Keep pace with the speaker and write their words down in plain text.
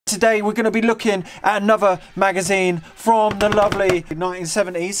Today we're going to be looking at another magazine from the lovely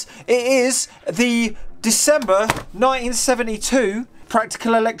 1970s. It is the December 1972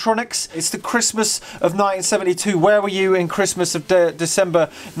 Practical Electronics. It's the Christmas of 1972. Where were you in Christmas of December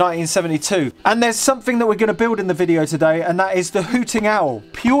 1972? And there's something that we're going to build in the video today, and that is the Hooting Owl.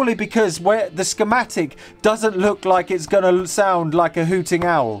 Purely because the schematic doesn't look like it's going to sound like a hooting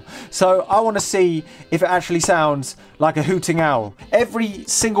owl. So I want to see if it actually sounds like a hooting owl. Every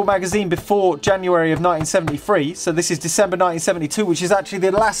single magazine before January of 1973, so this is December 1972, which is actually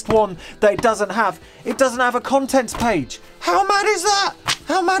the last one that it doesn't have a contents page. How mad is that?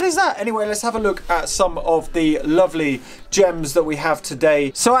 How mad is that? Anyway, let's have a look at some of the lovely gems that we have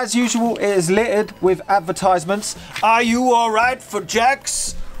today. So as usual, it is littered with advertisements. Are you alright for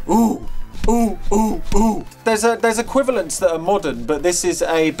Jacks? Ooh. Ooh, ooh, ooh. There's equivalents that are modern, but this is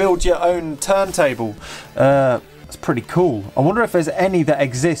a build your own turntable. It's pretty cool. I wonder if there's any that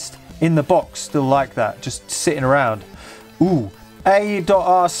exist in the box still like that, just sitting around. Ooh.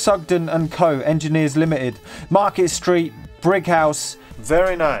 A.R. Sugden and Co. Engineers Limited. Market Street, Brighouse.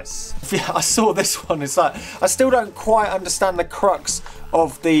 Very nice. Yeah, I saw this one. It's like, I still don't quite understand the crux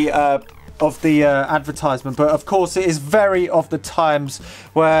of the advertisement, but of course it is very of the times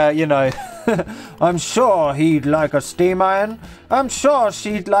where, you know, I'm sure he'd like a steam iron. I'm sure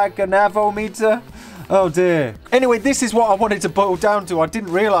she'd like an avometer. Oh dear. Anyway, this is what I wanted to boil down to. I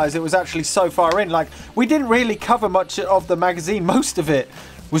didn't realise it was actually so far in. Like, we didn't really cover much of the magazine. Most of it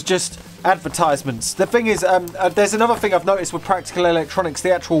was just advertisements. The thing is, there's another thing I've noticed with Practical Electronics.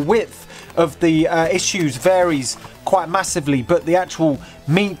 The actual width of the issues varies quite massively, but the actual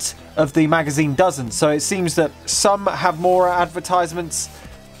meat of the magazine doesn't. So it seems that some have more advertisements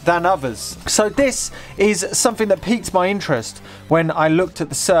than others. So this is something that piqued my interest when I looked at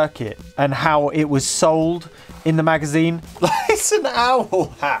the circuit and how it was sold in the magazine. It's an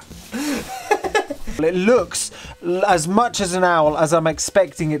owl hat. It looks as much as an owl as I'm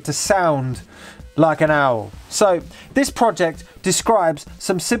expecting it to sound like an owl. So this project describes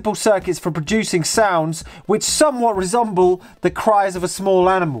some simple circuits for producing sounds which somewhat resemble the cries of a small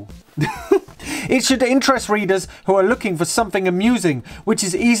animal. It should interest readers who are looking for something amusing, which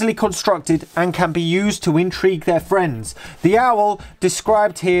is easily constructed and can be used to intrigue their friends. The owl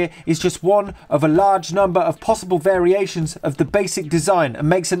described here is just one of a large number of possible variations of the basic design and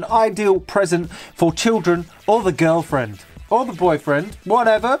makes an ideal present for children or the girlfriend. Or the boyfriend,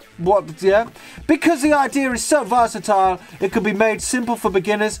 whatever, yeah. Because the idea is so versatile, it can be made simple for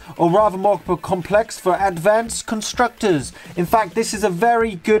beginners or rather more complex for advanced constructors. In fact, this is a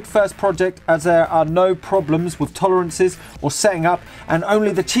very good first project as there are no problems with tolerances or setting up, and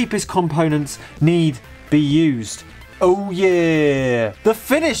only the cheapest components need be used. Oh yeah! The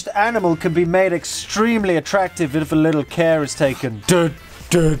finished animal can be made extremely attractive if a little care is taken.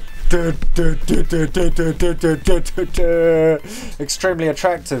 Extremely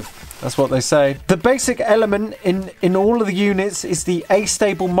attractive, that's what they say. The basic element in all of the units is the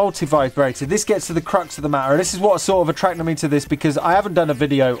astable multivibrator. This gets to the crux of the matter. This is what sort of attracted me to this, because I haven't done a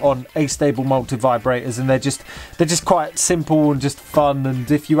video on astable multivibrators, and they're just quite simple and just fun, and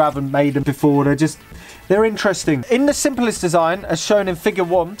if you haven't made them before, they're interesting. In the simplest design, as shown in figure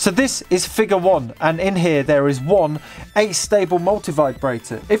 1, so this is figure 1, and in here there is one astable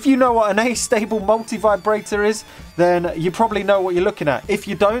multivibrator. If you know what an astable multivibrator is, then you probably know what you're looking at. If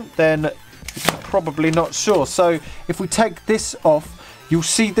you don't, then you're probably not sure. So if we take this off, you'll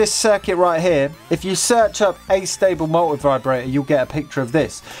see this circuit right here. If you search up astable multivibrator, you'll get a picture of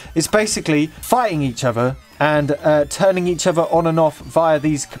this. It's basically fighting each other and turning each other on and off via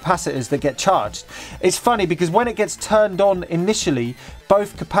these capacitors that get charged. It's funny because when it gets turned on initially,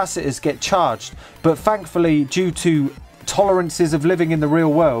 both capacitors get charged, but thankfully, due to tolerances of living in the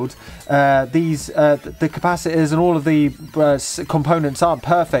real world, the capacitors and all of the components aren't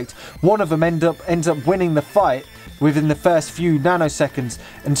perfect. One of them ends up winning the fight within the first few nanoseconds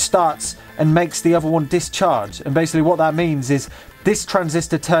and starts and makes the other one discharge. And basically what that means is this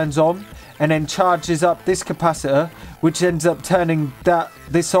transistor turns on and then charges up this capacitor, which ends up turning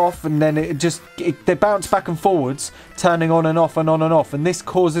this off, and then they bounce back and forwards, turning on and off and on and off, and this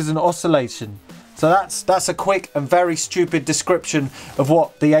causes an oscillation. So that's a quick and very stupid description of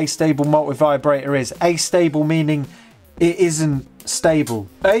what the astable multivibrator is. Astable meaning it isn't stable.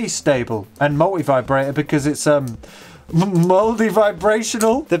 Astable, and multivibrator because it's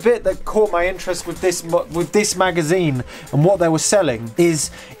multi-vibrational. The bit that caught my interest with this magazine and what they were selling is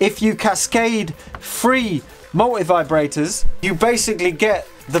if you cascade 3 multivibrators, you basically get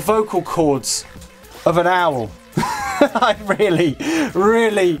the vocal cords of an owl. I really,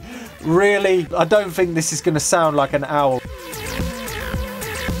 I don't think this is going to sound like an owl.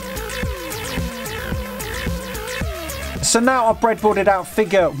 So now I've breadboarded out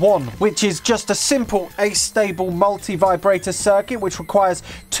figure 1, which is just a simple astable multi-vibrator circuit which requires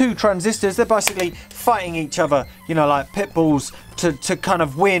 2 transistors. They're basically fighting each other, you know, like pit bulls to kind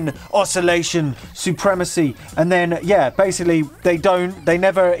of win oscillation supremacy. And then, yeah, basically they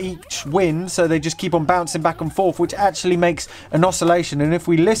never each win, so they just keep on bouncing back and forth, which actually makes an oscillation. And if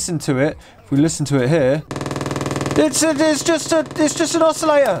we listen to it here, it's just an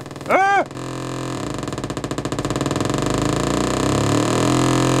oscillator. Ah!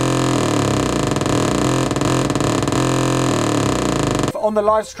 On the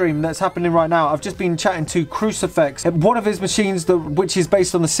live stream that's happening right now, I've just been chatting to Crucifix. One of his machines, which is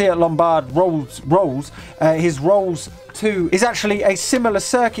based on the Seat Lombard Rolls, his Rolls 2 is actually a similar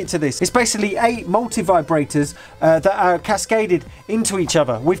circuit to this. It's basically 8 multivibrators that are cascaded into each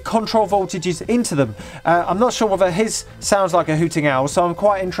other with control voltages into them. I'm not sure whether his sounds like a hooting owl, so I'm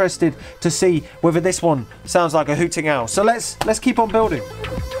quite interested to see whether this one sounds like a hooting owl. So let's keep on building.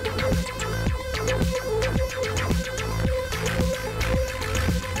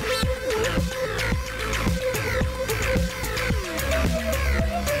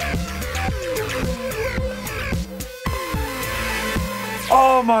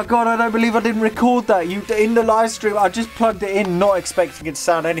 Oh my god, I don't believe I didn't record that. In the live stream, I just plugged it in, not expecting it to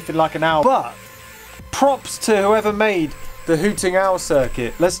sound anything like an owl. But props to whoever made the Hooting Owl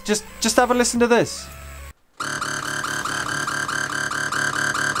circuit. Let's just have a listen to this.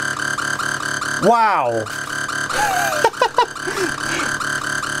 Wow.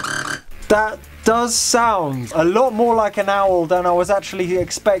 That does sound a lot more like an owl than I was actually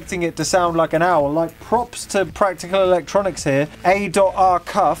expecting it to sound like an owl. Like, props to Practical Electronics here. A.R.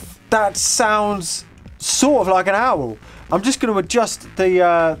 Cuff. That sounds sort of like an owl. I'm just going to adjust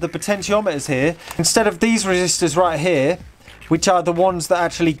the potentiometers here. Instead of these resistors right here, which are the ones that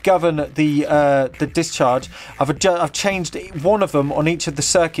actually govern the discharge, I've changed one of them on each of the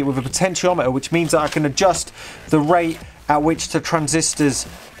circuit with a potentiometer, which means that I can adjust the rate at which the transistors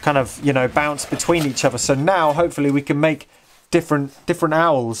kind of, you know, bounce between each other. So now hopefully we can make different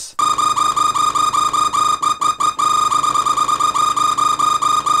owls.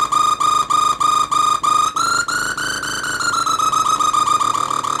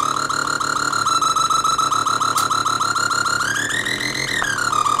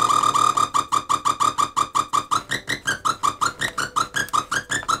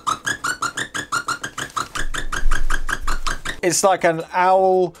 It's like an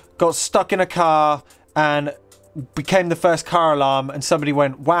owl got stuck in a car and became the first car alarm, and somebody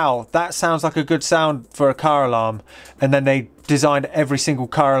went, wow, that sounds like a good sound for a car alarm, and then they designed every single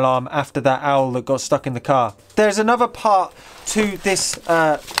car alarm after that owl that got stuck in the car. There's another part to this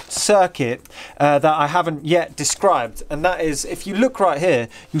circuit that I haven't yet described, and that is, if you look right here,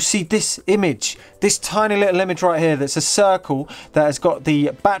 you see this image, this tiny little image right here that's a circle that has got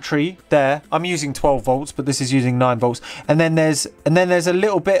the battery there. I'm using 12 volts, but this is using 9 volts. And then there's a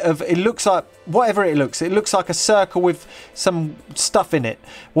little bit of, it looks like, whatever it looks like a circle with some stuff in it.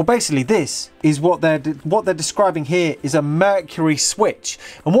 Well, basically this is what they're describing here is a mercury switch.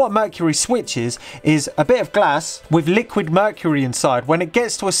 And what a mercury switch is a bit of glass with liquid mercury inside. When it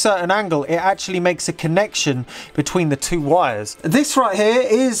gets to a certain angle, it actually makes a connection between the 2 wires. This right here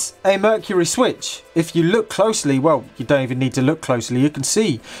is a mercury switch. If you look closely, well, you don't even need to look closely, you can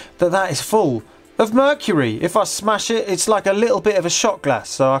see that that is full of mercury. If I smash it, it's like a little bit of a shot glass,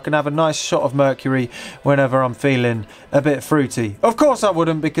 so I can have a nice shot of mercury whenever I'm feeling a bit fruity. Of course I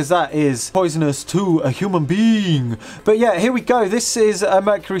wouldn't, because that is poisonous to a human being. But yeah, here we go. This is a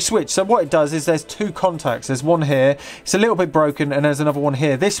mercury switch. So what it does is there's 2 contacts. There's one here, it's a little bit broken, and there's another one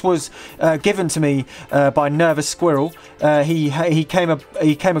here. This was given to me by Nervous Squirrel. He came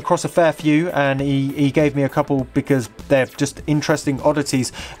across a fair few, and he gave me a couple because they're just interesting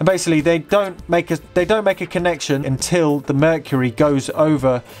oddities. And basically they don't make a connection until the mercury goes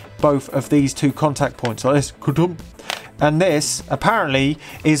over both of these 2 contact points like this. And this apparently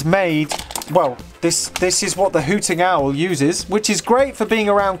is made, well, this is what the Hooting Owl uses, which is great for being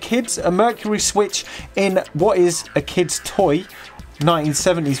around kids. A mercury switch in what is a kid's toy,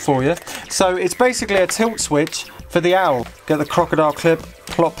 1970s for you. So it's basically a tilt switch for the owl. Get the crocodile clip,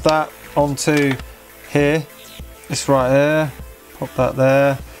 plop that onto here. This right there, pop that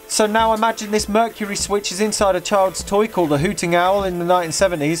there. So now imagine this mercury switch is inside a child's toy called a Hooting Owl in the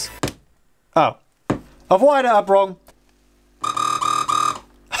 1970s. Oh, I've wired it up wrong.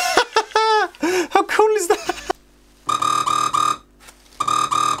 How cool is that?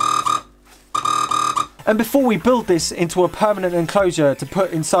 And before we build this into a permanent enclosure to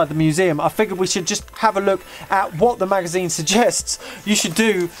put inside the museum, I figured we should just have a look at what the magazine suggests you should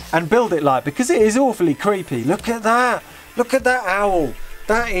do and build it like, because it is awfully creepy. Look at that. Look at that owl.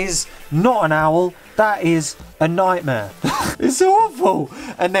 That is not an owl. That is a nightmare. It's awful.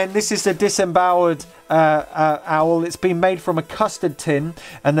 And then this is the disemboweled owl. It's been made from a custard tin,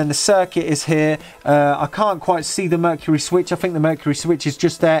 and then the circuit is here. I can't quite see the mercury switch. I think the mercury switch is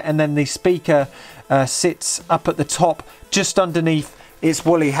just there, and then the speaker sits up at the top just underneath its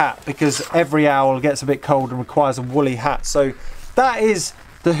woolly hat, because every owl gets a bit cold and requires a woolly hat. So that is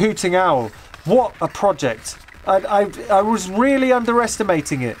the Hooting Owl. What a project. I was really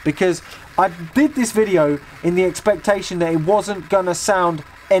underestimating it, because I did this video in the expectation that it wasn't gonna sound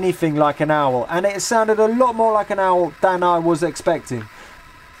anything like an owl, and it sounded a lot more like an owl than I was expecting.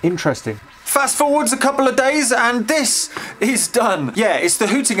 Interesting. Fast forwards a couple of days and this is done. Yeah, it's the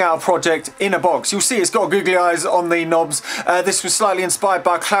Hooting Owl project in a box. You'll see it's got googly eyes on the knobs. This was slightly inspired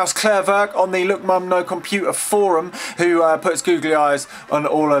by Klaus Klärwerk on the Look Mum No Computer forum, who puts googly eyes on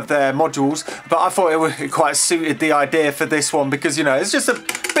all of their modules. But I thought it quite suited the idea for this one, because, you know, it's just a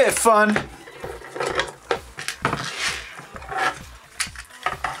bit of fun.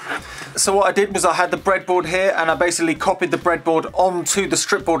 So what I did was I had the breadboard here, and I basically copied the breadboard onto the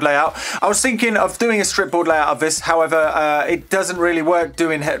stripboard layout. I was thinking of doing a stripboard layout of this, however, it doesn't really work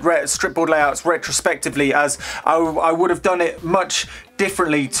doing stripboard layouts retrospectively, as I would have done it much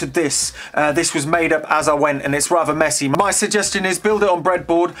differently to this. This was made up as I went, and it's rather messy. My suggestion is build it on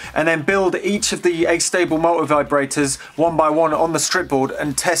breadboard, and then build each of the astable multivibrators one by one on the stripboard,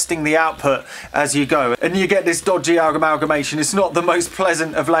 and testing the output as you go. And you get this dodgy amalgamation. It's not the most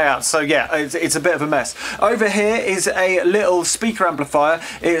pleasant of layouts, so yeah, it's a bit of a mess. Over here is a little speaker amplifier.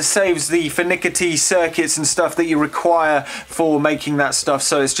 It saves the finicky circuits and stuff that you require for making that stuff,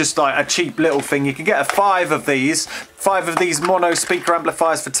 so it's just like a cheap little thing. You can get 5 of these mono speaker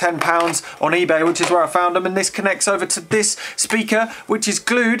amplifiers for £10 on eBay, which is where I found them, and this connects over to this speaker, which is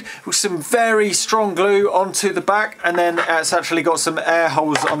glued with some very strong glue onto the back, and then it's actually got some air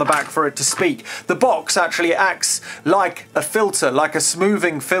holes on the back for it to speak. The box actually acts like a filter, like a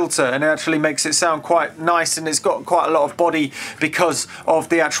smoothing filter, and it actually makes it sound quite nice, and it's got quite a lot of body because of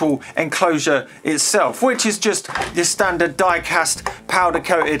the actual enclosure itself, which is just your standard die-cast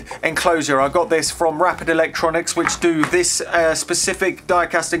powder-coated enclosure. I got this from Rapid Electronics, which do this specific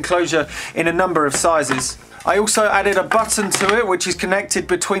die-cast enclosure in a number of sizes. I also added a button to it, which is connected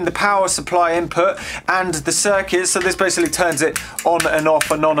between the power supply input and the circuit, so this basically turns it on and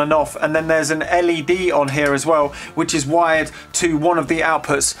off and on and off. And then there's an LED on here as well, which is wired to one of the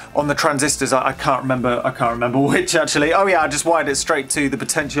outputs on the transistors. I can't remember which actually. Oh yeah, I just wired it straight to the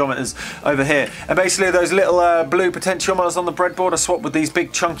potentiometers over here. And basically those little blue potentiometers on the breadboard are swapped with these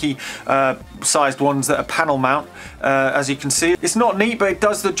big chunky sized ones that are panel mount, as you can see. It's not neat, but it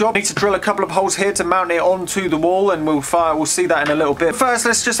does the job. I need to drill a couple of holes here to mount it onto the wall, and we'll see that in a little bit. First,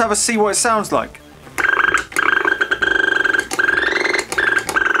 let's just have a see what it sounds like.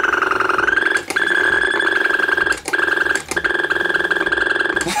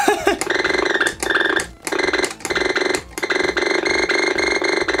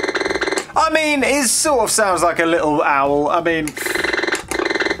 I mean, it sort of sounds like a little owl. I mean,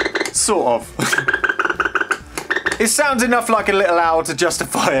 sort of. It sounds enough like a little owl to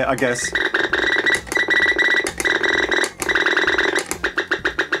justify it, I guess.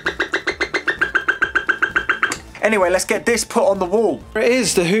 Anyway, let's get this put on the wall. There it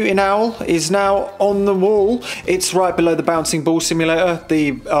is. The Hooting Owl is now on the wall. It's right below the bouncing ball simulator.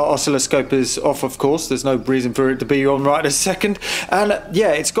 The oscilloscope is off, of course. There's no reason for it to be on right this second. And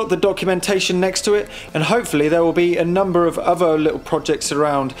yeah, it's got the documentation next to it. And hopefully there will be a number of other little projects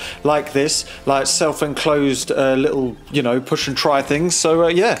around like this, like self-enclosed little, you know, push and try things. So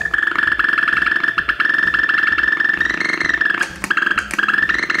yeah.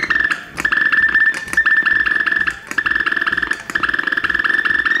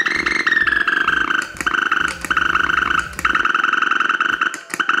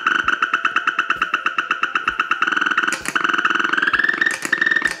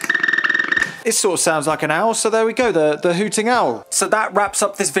 It sort of sounds like an owl, so there we go, the Hooting Owl. So that wraps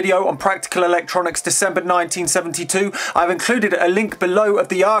up this video on Practical Electronics December 1972. I've included a link below of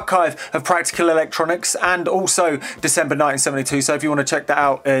the archive of Practical Electronics and also December 1972, so if you want to check that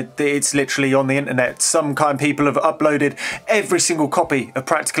out, it's literally on the internet. Some kind people have uploaded every single copy of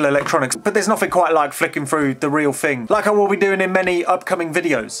Practical Electronics, but there's nothing quite like flicking through the real thing, like I will be doing in many upcoming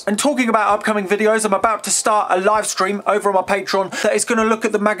videos. And talking about upcoming videos, I'm about to start a live stream over on my Patreon that is going to look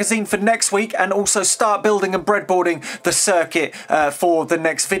at the magazine for next week, and also start building and breadboarding the circuit for the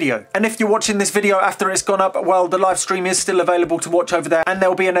next video. And if you're watching this video after it's gone up, well, the live stream is still available to watch over there, and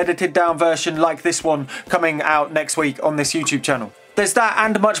there'll be an edited down version like this one coming out next week on this YouTube channel. There's that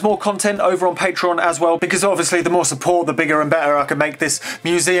and much more content over on Patreon as well, because obviously the more support, the bigger and better I can make this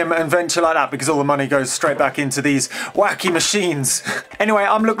museum and venture like that, because all the money goes straight back into these wacky machines. Anyway,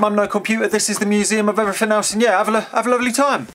 I'm Look Mum No Computer. This is the Museum of Everything Else, and yeah, have a lovely time.